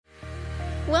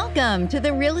Welcome to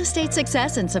the Real Estate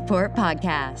Success and Support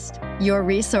Podcast, your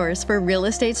resource for real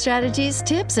estate strategies,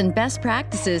 tips, and best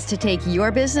practices to take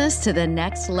your business to the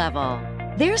next level.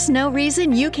 There's no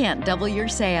reason you can't double your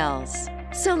sales.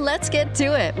 So let's get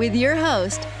to it with your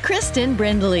host, Kristen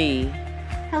Brindley.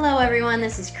 Hello, everyone.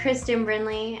 This is Kristen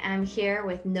Brindley. I'm here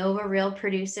with Nova Real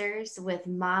Producers with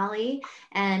Molly.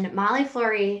 And Molly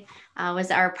Flory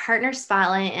was our partner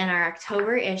spotlight in our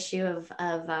October issue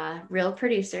of Real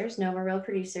Producers, Nova Real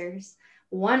Producers.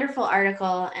 Wonderful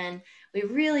article. And we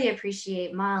really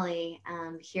appreciate Molly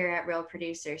here at Real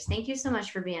Producers. Thank you so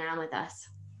much for being on with us.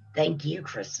 Thank you,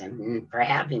 Kristen, for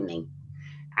having me.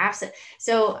 Absolutely.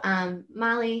 So,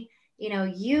 Molly,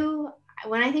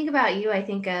 when I think about you, I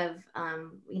think of,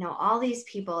 all these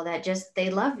people that they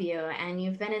love you, and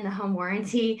you've been in the home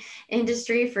warranty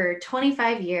industry for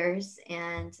 25 years,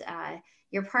 and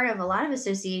you're part of a lot of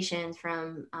associations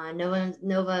from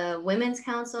Nova Women's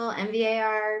Council,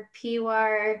 MVAR,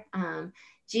 PWAR,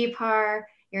 GPAR,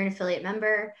 you're an affiliate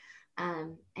member,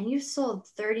 and you've sold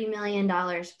 $30 million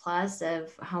plus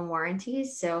of home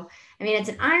warranties. So, it's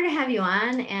an honor to have you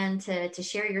on and to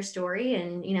share your story,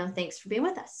 and, thanks for being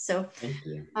with us. So, thank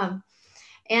you.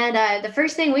 And the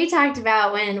first thing we talked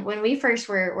about when we first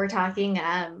were talking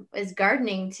is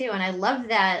gardening too. And I love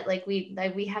that,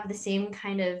 we have the same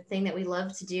kind of thing that we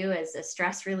love to do as a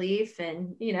stress relief,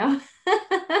 and,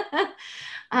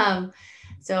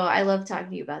 so I love talking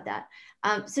to you about that.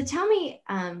 So tell me,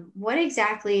 what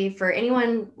exactly, for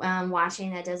anyone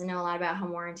watching that doesn't know a lot about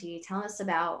home warranty, tell us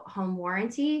about home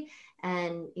warranty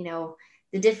and,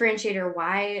 the differentiator,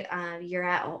 why you're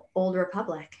at Old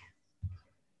Republic.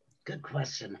 Good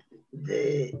question.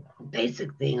 The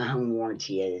basic thing, a home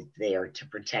warranty is there to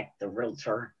protect the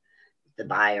realtor, the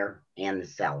buyer, and the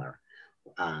seller.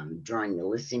 During the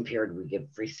listing period, we give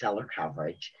free seller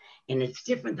coverage, and it's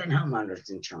different than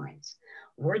homeowners insurance.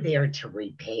 We're there to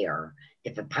repair.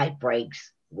 If a pipe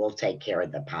breaks, we'll take care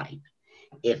of the pipe.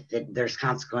 If there's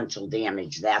consequential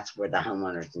damage, that's where the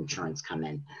homeowners insurance come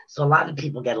in. So a lot of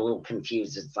people get a little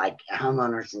confused. It's like a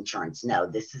homeowners insurance. No,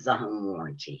 this is a home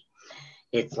warranty.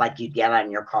 It's like you get on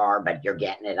your car, but you're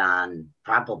getting it on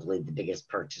probably the biggest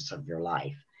purchase of your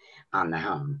life on the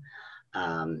home.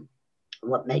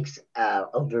 What makes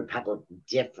Old Republic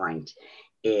different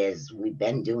is we've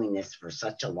been doing this for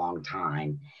such a long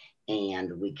time,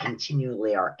 and we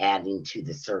continually are adding to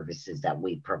the services that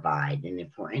we provide. And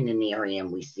if we're in an area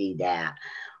and we see that,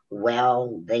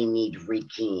 well, they need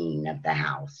rekeying of the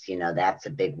house, that's a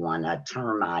big one. A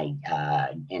termite,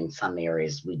 in some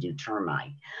areas we do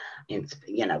termite,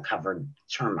 covered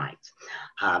termites.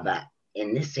 But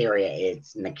in this area,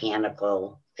 it's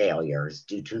mechanical failures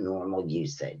due to normal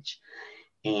usage.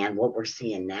 And what we're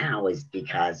seeing now is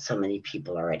because so many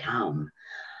people are at home,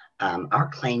 our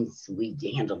claims, we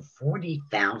handled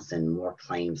 40,000 more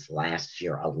claims last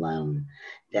year alone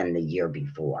than the year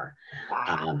before.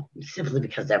 Wow. Simply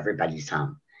because everybody's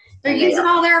home. They're using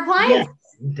all their appliances.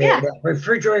 The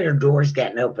refrigerator doors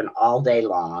getting open all day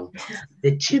long.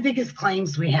 The two biggest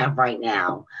claims we have right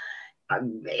now,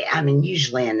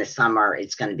 usually in the summer,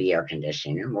 it's going to be air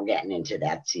conditioning, and we're getting into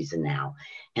that season now.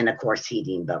 And of course,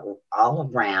 heating, but all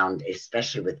around,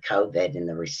 especially with COVID and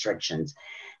the restrictions,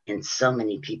 and so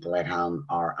many people at home,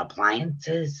 are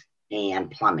appliances and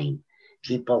plumbing.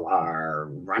 People are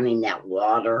running that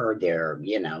water. They're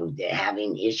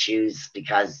having issues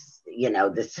because,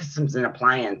 the systems and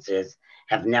appliances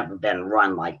have never been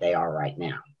run like they are right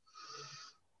now.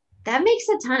 That makes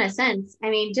a ton of sense.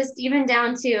 Just even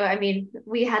down to,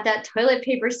 we had that toilet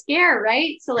paper scare,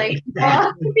 right? So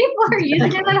exactly. People are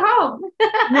using it at home.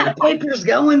 That paper's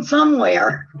going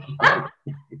somewhere.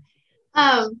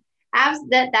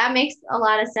 That makes a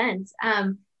lot of sense.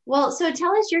 Well, so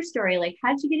tell us your story.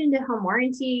 How did you get into home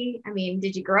warranty?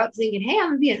 Did you grow up thinking, hey, I'm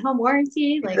going to be in home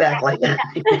warranty? Exactly.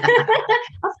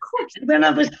 Of course. When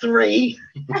I was 3,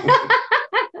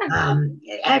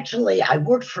 actually, I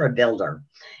worked for a builder,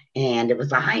 and it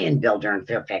was a high-end builder in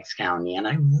Fairfax County, and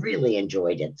I really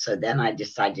enjoyed it. So then I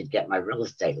decided to get my real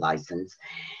estate license,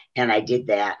 and I did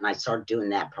that, and I started doing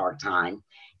that part-time,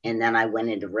 and then I went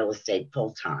into real estate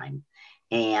full-time.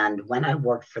 And when I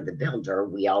worked for the builder,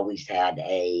 we always had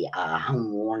a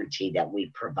home warranty that we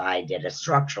provided, a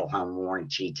structural home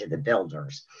warranty to the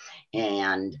builders.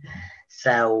 And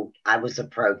so I was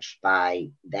approached by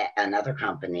another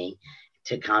company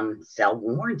to come sell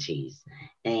warranties.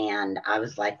 And I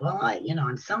was like, well,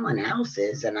 I'm selling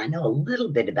houses and I know a little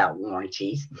bit about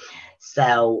warranties.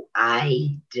 So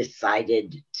I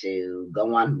decided to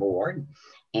go on board,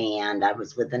 and I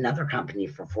was with another company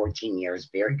for 14 years,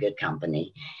 very good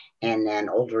company. And then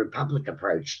Old Republic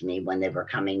approached me when they were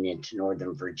coming into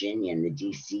Northern Virginia in the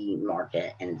DC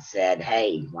market and said,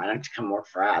 hey, why don't you come work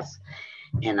for us?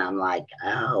 And I'm like,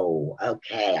 oh,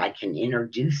 okay, I can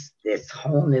introduce this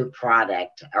whole new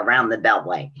product around the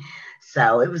Beltway.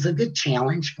 So it was a good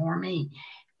challenge for me.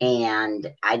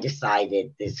 And I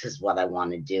decided this is what I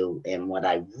want to do. And what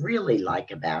I really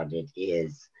like about it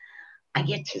is I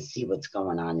get to see what's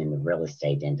going on in the real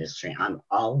estate industry. I'm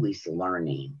always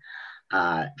learning.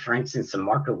 For instance, the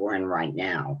market we're in right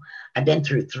now, I've been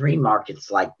through 3 markets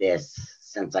like this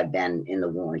since I've been in the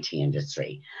warranty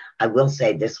industry. I will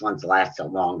say this one's lasted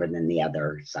longer than the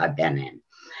others I've been in.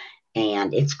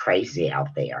 And it's crazy out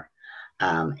there.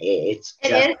 It's It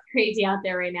just is crazy out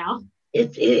there right now.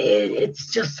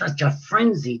 it's just such a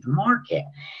frenzied market.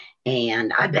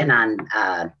 And I've been on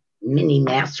mini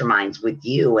masterminds with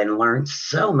you and learned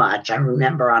so much. I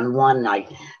remember on one, I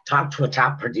talked to a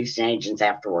top producing agents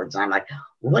afterwards. And I'm like,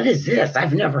 what is this?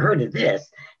 I've never heard of this.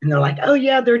 And they're like, oh,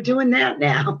 yeah, they're doing that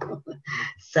now.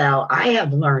 So I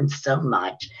have learned so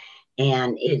much.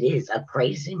 And it is a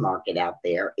crazy market out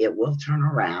there. It will turn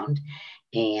around.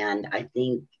 And I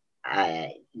think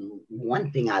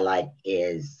one thing I like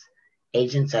is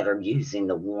agents that are using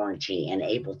the warranty and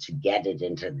able to get it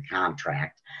into the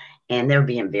contract. And they're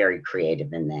being very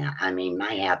creative in that. I mean,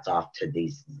 my hat's off to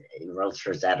these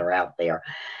realtors that are out there,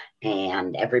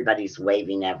 and everybody's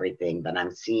waiving everything, but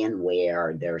I'm seeing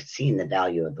where they're seeing the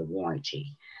value of the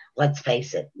warranty. Let's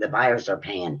face it, the buyers are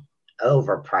paying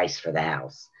overpriced for the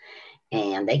house,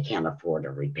 and they can't afford a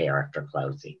repair after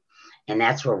closing. And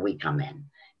that's where we come in.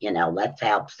 Let's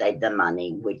help save the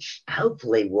money, which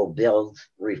hopefully will build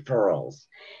referrals.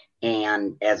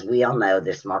 And as we all know,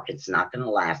 this market's not going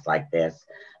to last like this,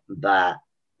 but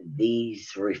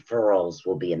these referrals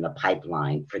will be in the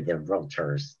pipeline for the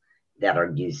realtors that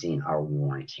are using our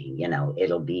warranty.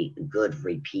 It'll be good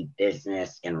repeat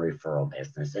business and referral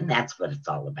business. And that's what it's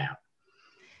all about.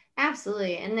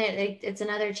 Absolutely. And it's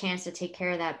another chance to take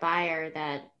care of that buyer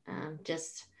that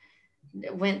just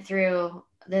went through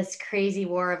this crazy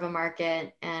war of a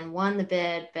market and won the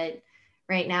bid, but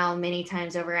right now many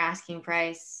times over asking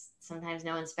price, sometimes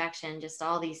no inspection, just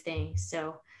all these things.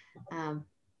 So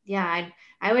yeah,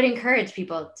 I would encourage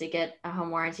people to get a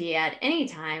home warranty at any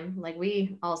time. Like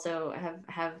we also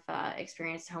have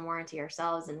experienced home warranty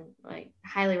ourselves, and like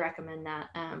highly recommend that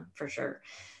for sure.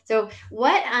 So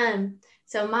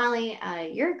so Molly,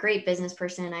 you're a great business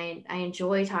person. I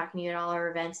enjoy talking to you at all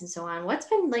our events and so on. What's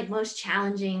been like most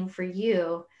challenging for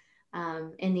you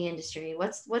in the industry?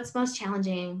 What's most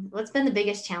challenging? What's been the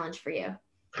biggest challenge for you?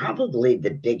 Probably the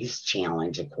biggest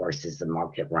challenge, of course, is the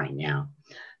market right now.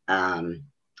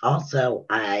 Also,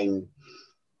 I've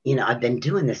been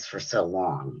doing this for so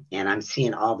long, and I'm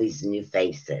seeing all these new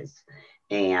faces,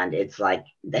 and it's like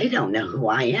they don't know who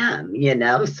I am,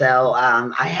 So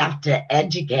I have to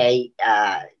educate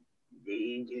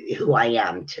who I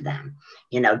am to them,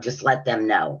 just let them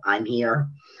know I'm here,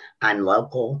 I'm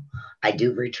local, I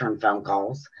do return phone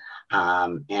calls.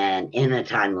 And in a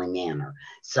timely manner.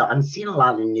 So I'm seeing a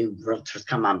lot of new realtors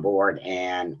come on board,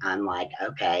 and I'm like,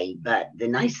 okay, but the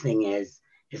nice thing is,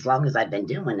 as long as I've been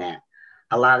doing it,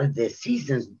 a lot of the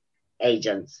seasoned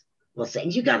agents will say,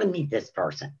 you got to meet this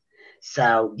person.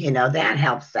 So, that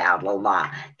helps out a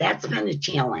lot. That's been a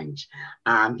challenge,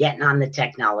 getting on the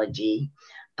technology.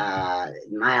 My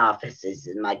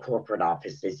corporate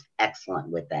office is excellent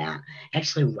with that.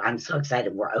 Actually, I'm so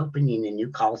excited. We're opening a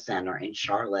new call center in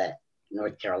Charlotte,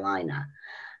 North Carolina.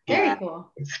 Very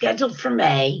cool. It's scheduled for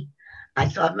May. I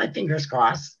still have my fingers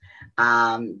crossed.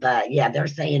 But yeah, they're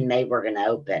saying May we're going to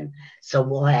open. So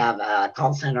we'll have a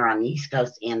call center on the East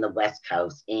Coast and the West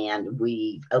Coast. And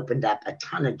we've opened up a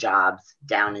ton of jobs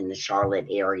down in the Charlotte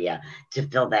area to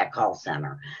fill that call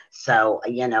center. So,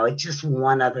 it's just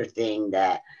one other thing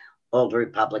that Old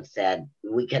Republic said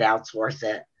we could outsource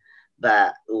it,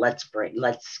 but let's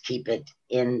keep it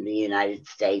in the United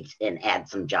States and add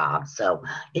some jobs. So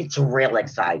it's real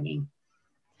exciting.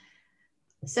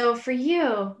 So for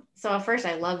you, so at first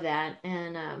I love that.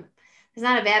 And it's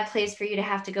not a bad place for you to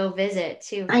have to go visit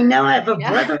too. I know I have a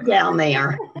brother down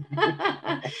there.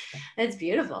 That's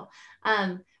beautiful.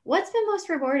 What's been most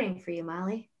rewarding for you,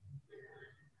 Molly?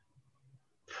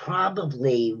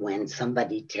 Probably when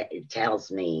somebody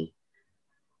tells me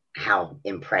how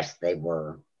impressed they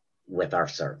were with our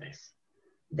service.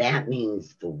 That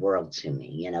means the world to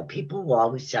me. People will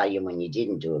always tell you when you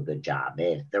didn't do a good job.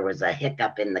 If there was a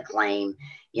hiccup in the claim,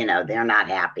 they're not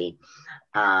happy.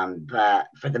 But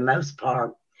for the most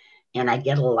part, and I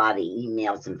get a lot of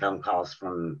emails and phone calls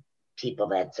from people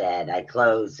that said, I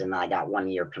closed and I got one of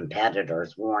your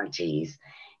competitors' warranties.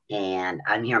 and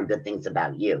I'm hearing good things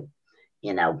about you.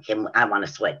 I want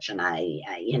to switch, and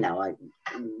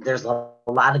there's a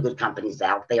lot of good companies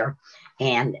out there,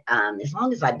 and as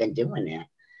long as I've been doing it,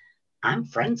 I'm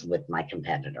friends with my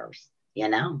competitors.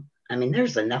 I mean,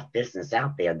 there's enough business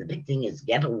out there. The big thing is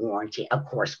get a warranty. Of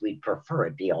course, we prefer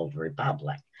it be Old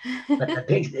Republic, but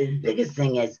the biggest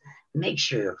thing is make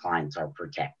sure your clients are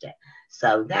protected.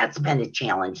 So that's been a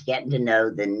challenge, getting to know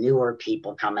the newer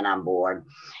people coming on board.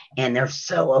 And they're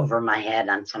so over my head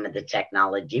on some of the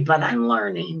technology, but I'm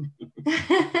learning.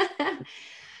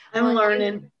 I'm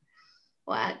learning.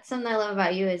 Something I love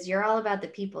about you is you're all about the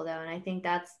people, though. And I think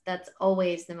that's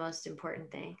always the most important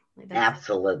thing.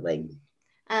 Absolutely.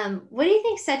 What do you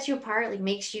think sets you apart, like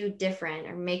makes you different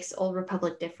or makes Old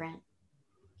Republic different?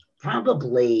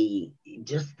 Probably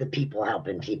just the people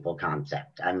helping people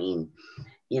concept. I mean,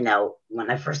 when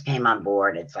I first came on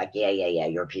board, it's like, yeah,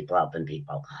 you're people helping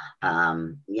people.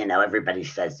 Everybody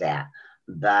says that,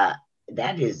 but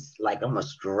that is like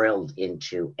almost drilled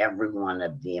into every one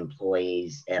of the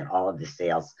employees and all of the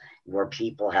sales. We're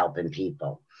people helping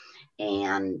people.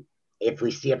 And if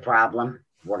we see a problem,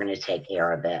 we're going to take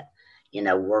care of it.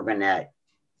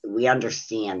 We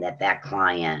understand that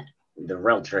client, the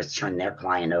realtor has turned their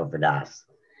client over to us,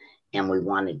 and we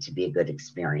want it to be a good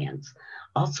experience.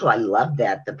 Also, I love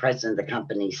that the president of the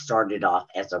company started off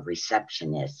as a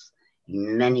receptionist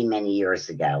many, many years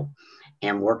ago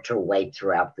and worked her way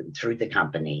through the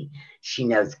company. She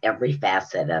knows every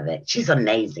facet of it. She's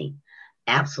amazing,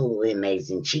 absolutely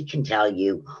amazing. She can tell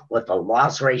you what the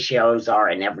loss ratios are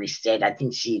in every state. I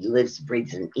think she lives,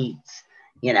 breathes, and eats,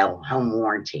 home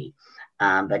warranty.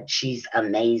 But she's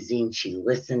amazing. She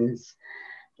listens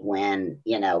when,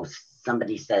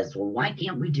 somebody says, well, why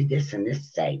can't we do this in this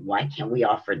state? Why can't we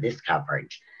offer this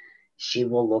coverage? She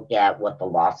will look at what the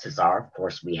losses are. Of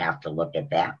course, we have to look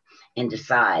at that and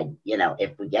decide,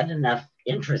 if we get enough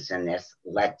interest in this,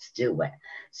 let's do it.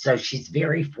 So she's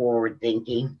very forward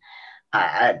thinking.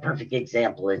 A perfect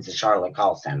example is the Charlotte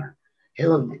call center,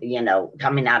 who,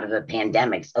 coming out of the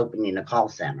pandemic's opening a call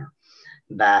center.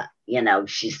 But,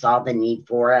 she saw the need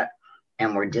for it,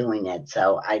 and we're doing it.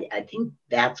 So I think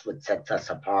that's what sets us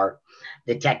apart.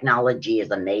 The technology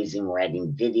is amazing. We're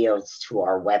adding videos to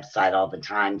our website all the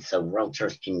time, so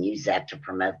realtors can use that to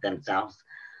promote themselves.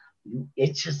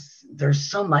 It's just, there's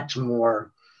so much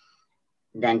more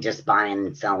than just buying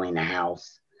and selling a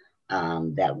house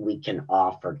that we can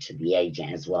offer to the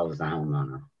agent as well as the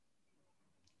homeowner.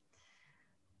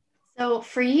 So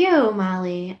for you,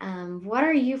 Molly, what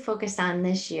are you focused on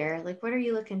this year? Like, what are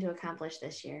you looking to accomplish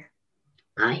this year?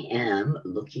 I am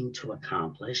looking to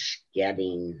accomplish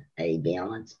getting a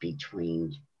balance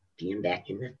between being back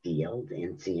in the field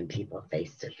and seeing people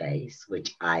face to face,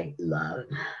 which I love,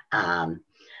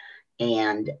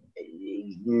 and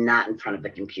not in front of a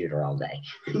computer all day.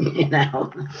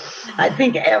 I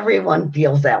think everyone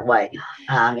feels that way.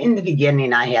 In the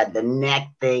beginning, I had the neck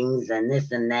things and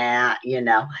this and that,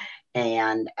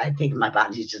 and I think my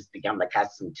body's just become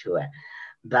accustomed to it.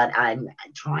 But I'm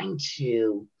trying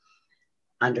to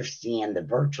understand the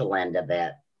virtual end of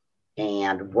it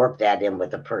and work that in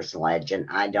with a personal edge. And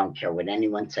I don't care what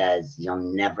anyone says, you'll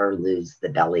never lose the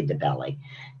belly to belly.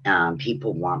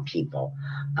 People want people.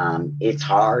 It's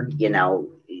hard,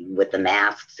 with the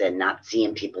masks and not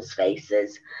seeing people's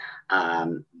faces.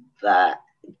 But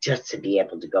just to be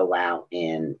able to go out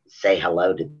and say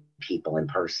hello to people in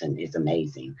person is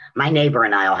amazing. My neighbor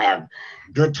and I'll have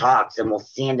good talks and we'll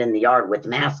stand in the yard with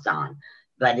masks on,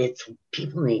 but it's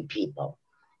people need people.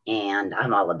 And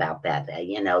I'm all about that.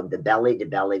 The belly to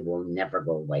belly will never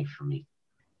go away from me.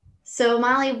 So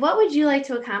Molly, what would you like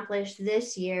to accomplish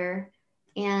this year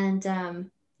and,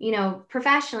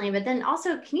 professionally, but then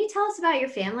also, can you tell us about your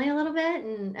family a little bit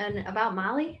and about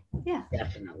Molly? Yeah,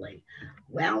 definitely.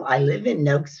 Well, I live in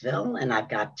Nokesville and I've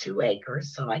got 2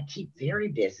 acres, so I keep very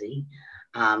busy.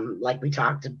 Like we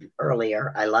talked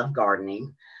earlier, I love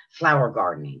gardening, flower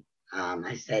gardening.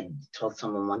 Told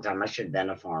someone one time I should have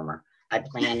been a farmer. I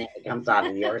plant it, it comes out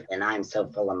of the earth, and I'm so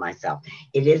full of myself.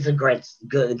 It is a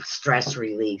good stress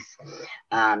release.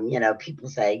 People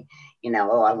say,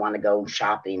 oh, I want to go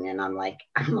shopping. And I'm like,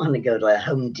 I want to go to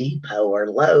Home Depot or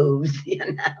Lowe's,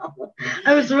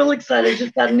 I was real excited. I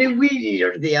just got a new weed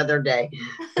eater the other day.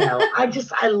 So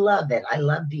I love it. I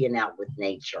love being out with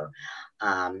nature,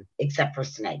 except for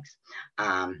snakes.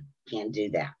 Can't do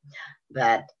that.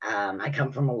 But I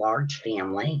come from a large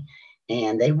family.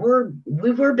 And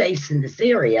we were based in this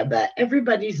area, but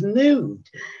everybody's moved.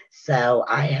 So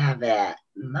I have a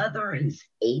mother who's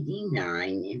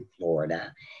 89 in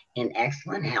Florida in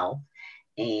excellent health.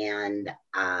 And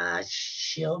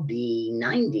she'll be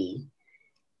 90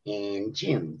 in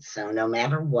June. So no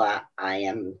matter what, I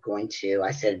am going to,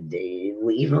 I said,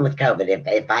 even with COVID,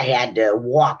 if I had to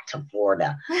walk to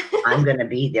Florida, I'm going to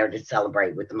be there to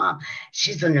celebrate with mom.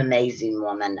 She's an amazing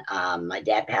woman. My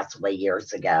dad passed away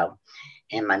years ago,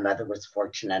 and my mother was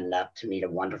fortunate enough to meet a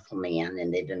wonderful man,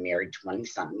 and they've been married 20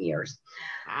 something years.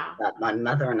 Wow. But my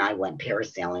mother and I went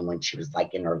parasailing when she was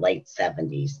like in her late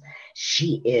 70s.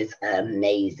 She is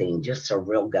amazing, just a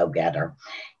real go-getter.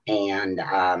 And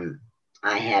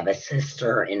I have a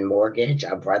sister in mortgage,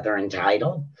 a brother in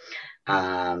title.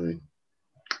 Um,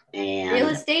 Real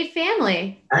and estate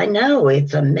family. I know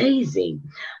it's amazing.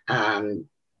 Um,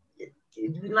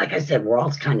 like I said, we're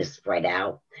all kind of spread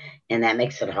out, and that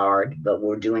makes it hard, but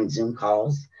we're doing Zoom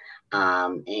calls.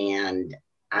 And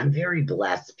I'm very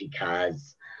blessed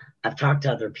because I've talked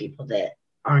to other people that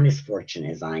aren't as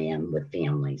fortunate as I am with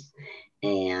families.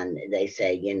 And they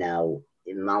say,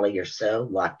 Molly, you're so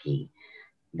lucky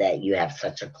that you have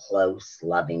such a close,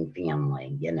 loving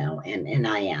family, and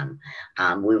I am.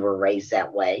 We were raised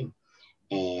that way.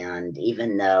 And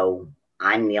even though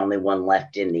I'm the only one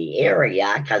left in the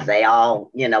area because they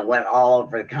all, went all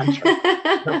over the country,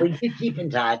 but we do keep in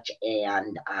touch.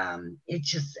 And it's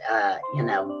just,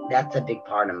 that's a big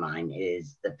part of mine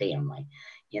is the family.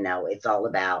 It's all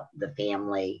about the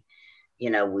family.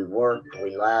 We work,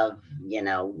 we love,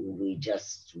 we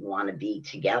just want to be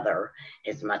together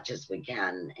as much as we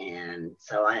can. And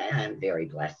so I'm very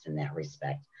blessed in that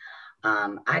respect.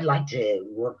 I'd like to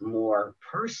work more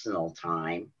personal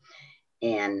time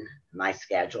in my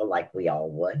schedule, like we all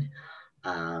would.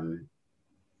 Um,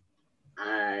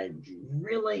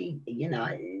 Really,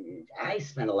 I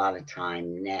spend a lot of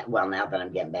time now. Well, now that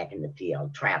I'm getting back in the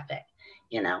field, traffic,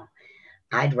 you know,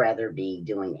 I'd rather be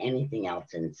doing anything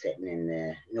else than sitting in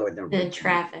the northern The Virginia.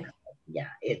 traffic. Yeah,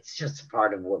 it's just a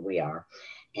part of what we are.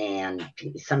 And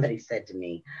somebody said to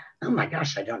me, "Oh my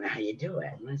gosh, I don't know how you do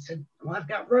it." And I said, "Well, I've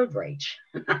got road rage."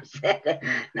 I said,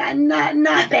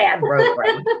 not bad road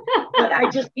rage, but I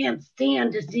just can't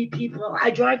stand to see people.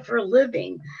 I drive for a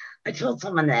living. I told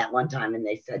someone that one time, and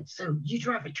they said, "So you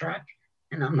drive a truck?"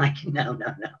 And I'm like, "No,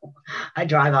 no, no. I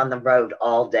drive on the road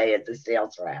all day as a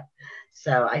sales rep."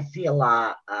 So I see a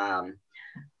lot.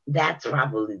 That's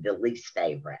probably the least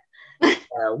favorite.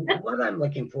 What I'm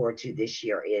looking forward to this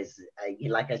year is,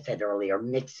 like I said earlier,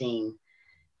 mixing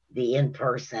the in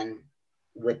person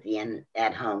with the in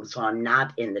at home. So I'm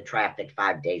not in the traffic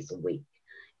 5 days a week,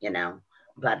 you know,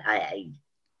 but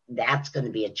that's going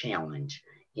to be a challenge,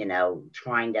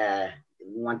 trying to,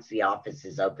 once the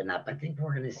offices open up, I think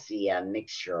we're going to see a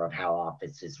mixture of how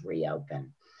offices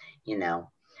reopen, you know.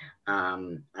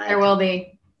 There will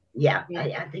be. Yeah,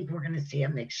 I think we're going to see a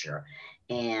mixture.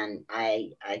 And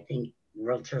I think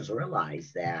realtors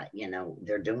realize that,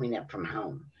 they're doing it from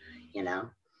home, you know,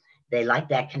 they like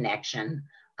that connection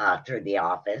through the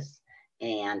office.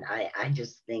 And I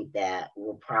just think that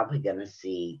we're probably going to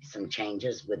see some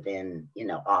changes within,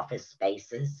 office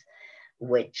spaces,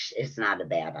 which is not a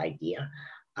bad idea.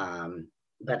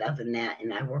 But other than that,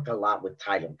 and I work a lot with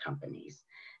title companies,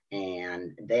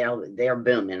 and they're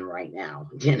booming right now.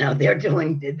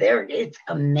 It's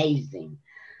amazing.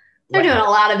 They're doing a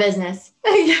lot of business.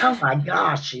 Oh my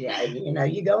gosh. Yeah.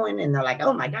 You go in and they're like,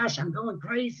 "Oh my gosh, I'm going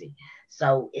crazy."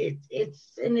 So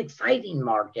it's an exciting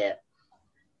market.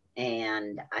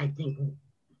 And I think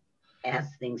as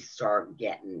things start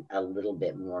getting a little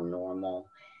bit more normal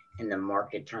and the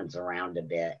market turns around a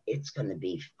bit, it's going to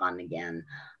be fun again.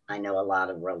 I know a lot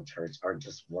of realtors are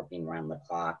just working around the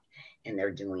clock, and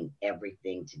they're doing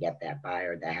everything to get that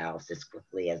buyer the house as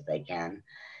quickly as they can.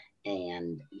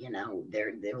 And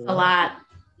they're A lot.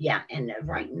 yeah, and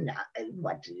writing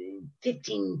what,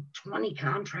 15, 20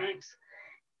 contracts,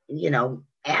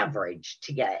 average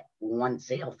to get one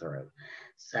sale through.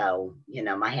 So,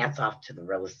 my hat's off to the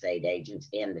real estate agents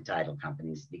and the title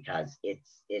companies, because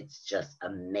it's just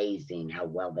amazing how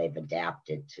well they've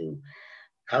adapted to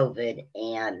COVID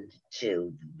and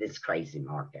to this crazy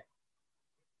market.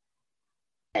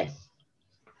 Yes.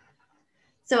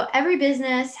 So every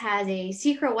business has a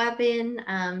secret weapon,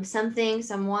 something,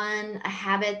 someone, a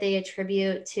habit they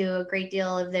attribute to a great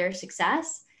deal of their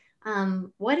success.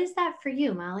 What is that for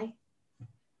you, Molly?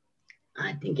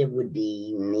 I think it would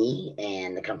be me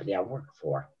and the company I work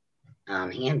for.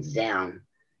 Hands down,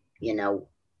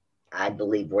 I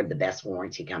believe we're the best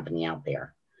warranty company out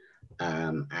there.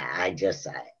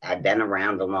 I've been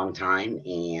around a long time,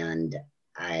 and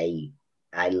I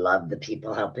love the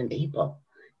people helping people.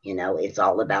 It's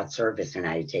all about service and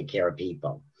how you take care of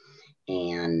people.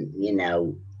 And,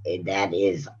 that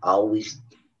is always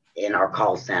in our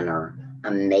call center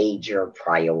a major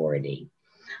priority.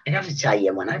 I got to tell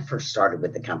you, when I first started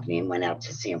with the company and went out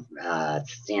to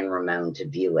San Ramon to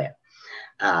view it,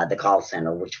 the call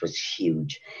center, which was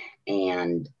huge,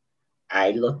 and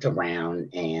I looked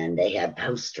around and they had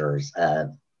posters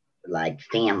of like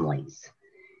families.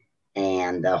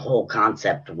 And the whole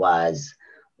concept was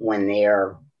when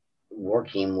they're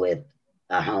working with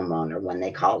a homeowner, when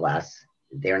they call us,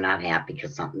 they're not happy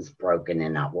because something's broken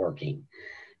and not working.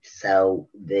 So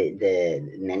the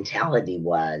mentality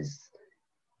was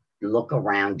look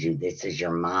around you. This is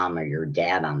your mom or your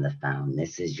dad on the phone.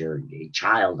 This is your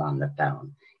child on the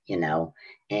phone, you know,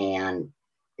 and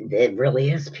it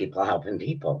really is people helping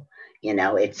people. You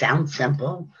know, it sounds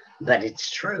simple, but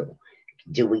it's true.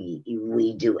 Do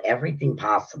we do everything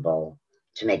possible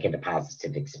to make it a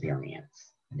positive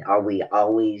experience? Are we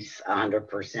always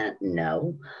 100%?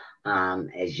 No.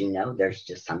 As you know, there's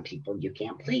just some people you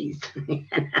can't please. You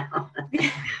know?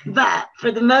 But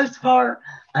for the most part,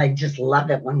 I just love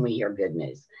it when we hear good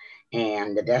news.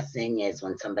 And the best thing is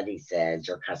when somebody says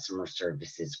your customer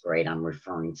service is great, I'm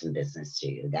referring some business to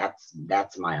you.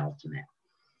 That's my ultimate.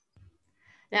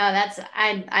 No,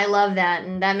 I love that.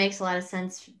 And that makes a lot of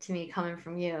sense to me coming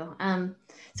from you.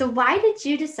 So why did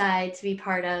you decide to be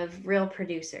part of Real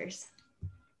Producers?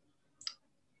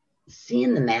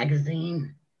 Seeing the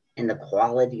magazine and the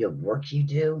quality of work you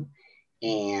do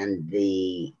and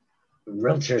the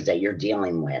realtors that you're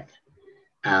dealing with,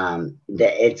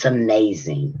 it's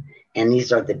amazing. And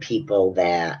these are the people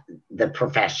the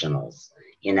professionals,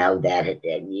 you know, that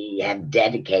have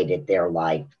dedicated their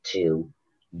life to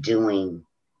doing,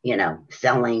 you know,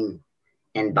 selling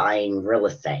and buying real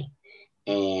estate,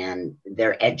 and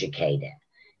they're educated.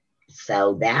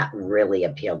 So that really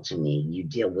appealed to me. You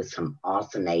deal with some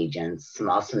awesome agents, some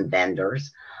awesome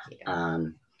vendors.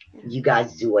 You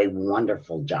guys do a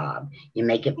wonderful job. You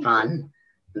make it fun,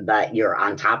 but you're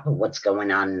on top of what's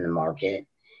going on in the market.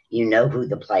 You know who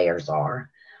the players are.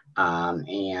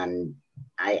 And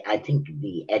I think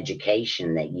the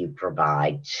education that you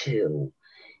provide too,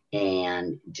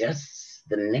 and just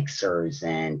the mixers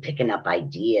and picking up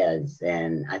ideas.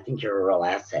 And I think you're a real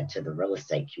asset to the real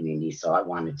estate community. So I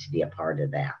wanted to be a part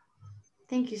of that.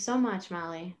 Thank you so much,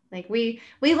 Molly. Like we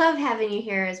love having you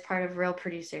here as part of Real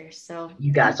Producers. So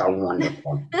you guys are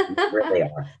wonderful. You really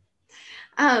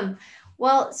are.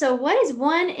 Well, so what is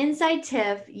one inside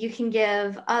tip you can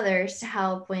give others to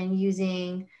help when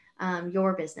using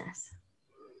your business?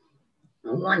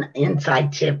 One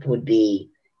inside tip would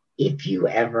be if you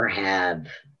ever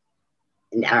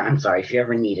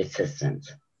need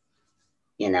assistance,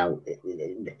 you know,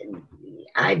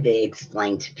 I've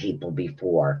explained to people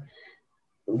before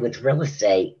with real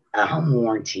estate, a home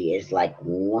warranty is like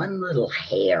one little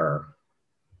hair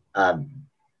of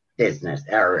business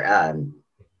or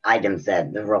items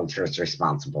that the realtor is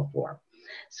responsible for.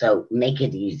 So make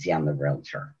it easy on the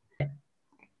realtor.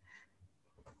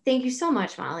 Thank you so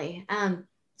much, Molly.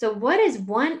 So what is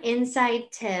one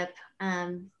inside tip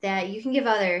that you can give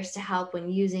others to help when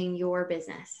using your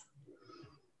business?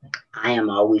 I am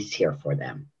always here for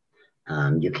them.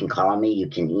 You can call me, you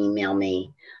can email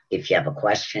me if you have a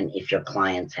question, if your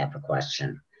clients have a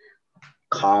question.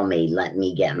 Call me, let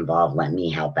me get involved, let me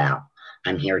help out.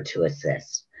 I'm here to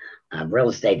assist. Real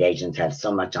estate agents have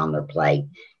so much on their plate.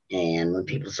 And when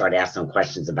people start asking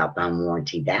questions about the home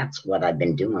warranty, that's what I've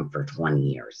been doing for 20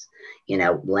 years. You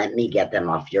know, let me get them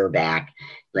off your back.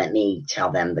 Let me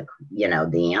tell them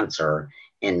the answer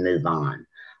and move on.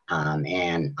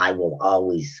 And I will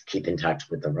always keep in touch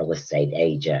with the real estate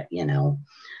agent. You know,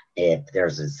 if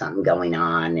there's something going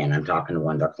on and I'm talking to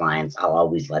one of their clients, I'll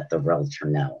always let the realtor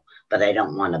know, but I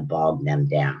don't want to bog them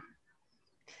down.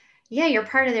 Yeah, you're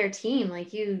part of their team.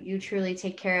 Like you truly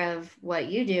take care of what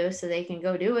you do so they can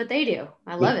go do what they do.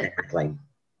 I love it. Exactly.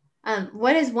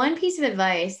 What is one piece of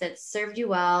advice that served you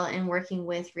well in working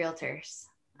with realtors?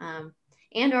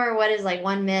 And or what is like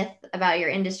one myth about your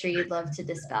industry you'd love to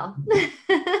dispel?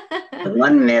 The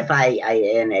one myth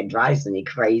and it drives me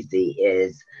crazy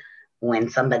is when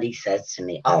somebody says to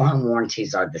me, "Oh, home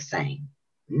warranties are the same."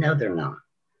 No, they're not.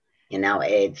 You know,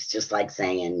 it's just like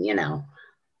saying, you know,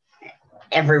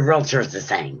 every realtor is the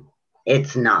same.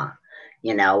 It's not,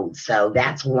 you know, so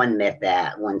that's one myth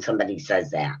that when somebody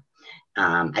says that,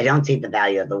 I don't see the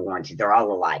value of the warranty. They're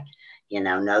all alike. You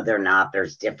know, no, they're not.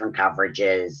 There's different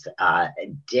coverages,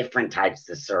 different types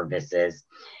of services.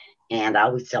 And I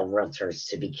always tell realtors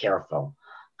to be careful.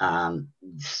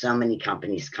 So many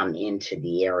companies come into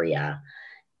the area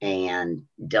and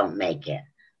don't make it.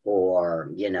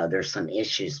 Or, you know, there's some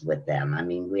issues with them. I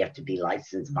mean, we have to be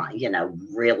licensed by, you know,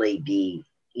 really be,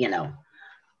 you know,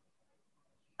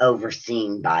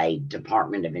 overseen by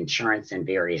Department of Insurance in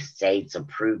various states,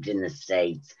 approved in the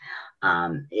states.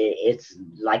 It's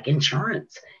like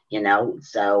insurance,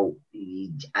 so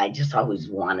I just always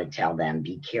want to tell them,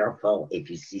 be careful. If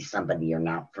you see somebody you're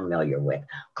not familiar with,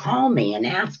 call me and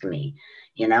ask me.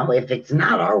 If it's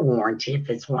not our warranty, if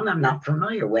it's one I'm not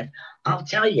familiar with, I'll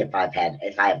tell you if I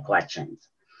have questions.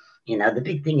 The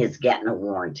big thing is getting a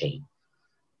warranty.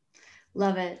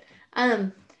 Love it.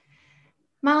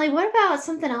 Molly, what about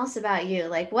something else about you?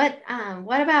 Like what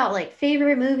about like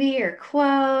favorite movie or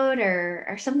quote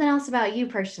or something else about you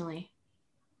personally?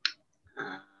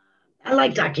 I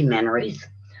like documentaries.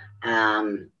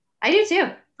 I do too.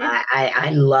 Yeah.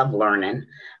 I love learning.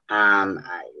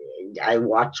 I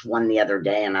watched one the other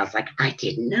day and I was like, I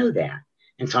didn't know that.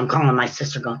 And so I'm calling my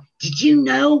sister going, did you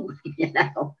know?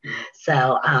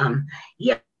 So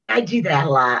yeah, I do that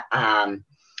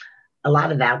a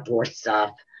lot of outdoor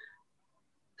stuff.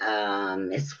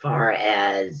 As far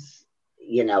as,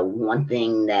 one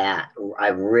thing that I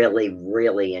really,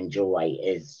 really enjoy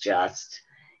is just,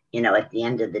 at the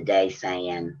end of the day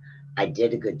saying, I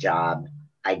did a good job.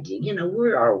 I did,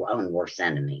 we're our own worst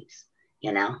enemies,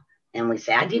 and we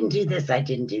say, I didn't do this, I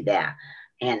didn't do that.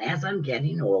 And as I'm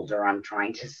getting older, I'm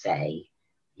trying to say,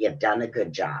 you've done a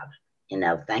good job.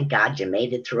 Thank God you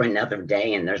made it through another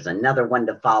day and there's another one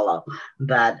to follow.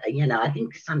 But, I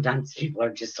think sometimes people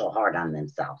are just so hard on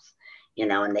themselves,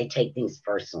 and they take things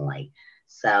personally.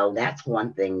 So that's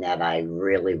one thing that I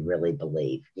really, really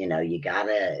believe. You got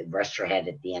to rest your head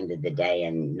at the end of the day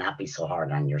and not be so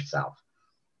hard on yourself.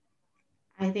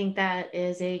 I think that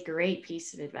is a great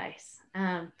piece of advice.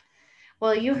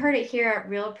 Well, you heard it here at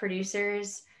Real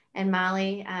Producers. And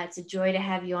Molly, it's a joy to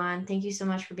have you on. Thank you so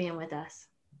much for being with us.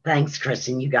 Thanks,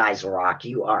 Kristen. You guys rock.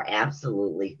 You are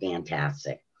absolutely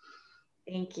fantastic.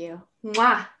 Thank you.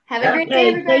 Mwah. Have a great day,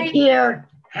 everybody. Take care.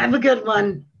 Have a good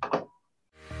one.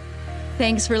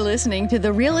 Thanks for listening to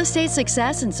the Real Estate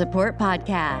Success and Support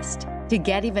Podcast. To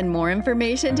get even more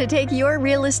information to take your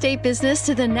real estate business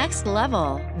to the next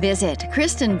level, visit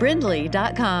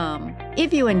KristenBrindley.com.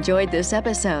 If you enjoyed this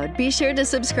episode, be sure to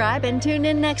subscribe and tune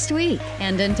in next week.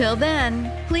 And until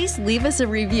then, please leave us a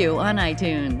review on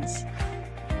iTunes.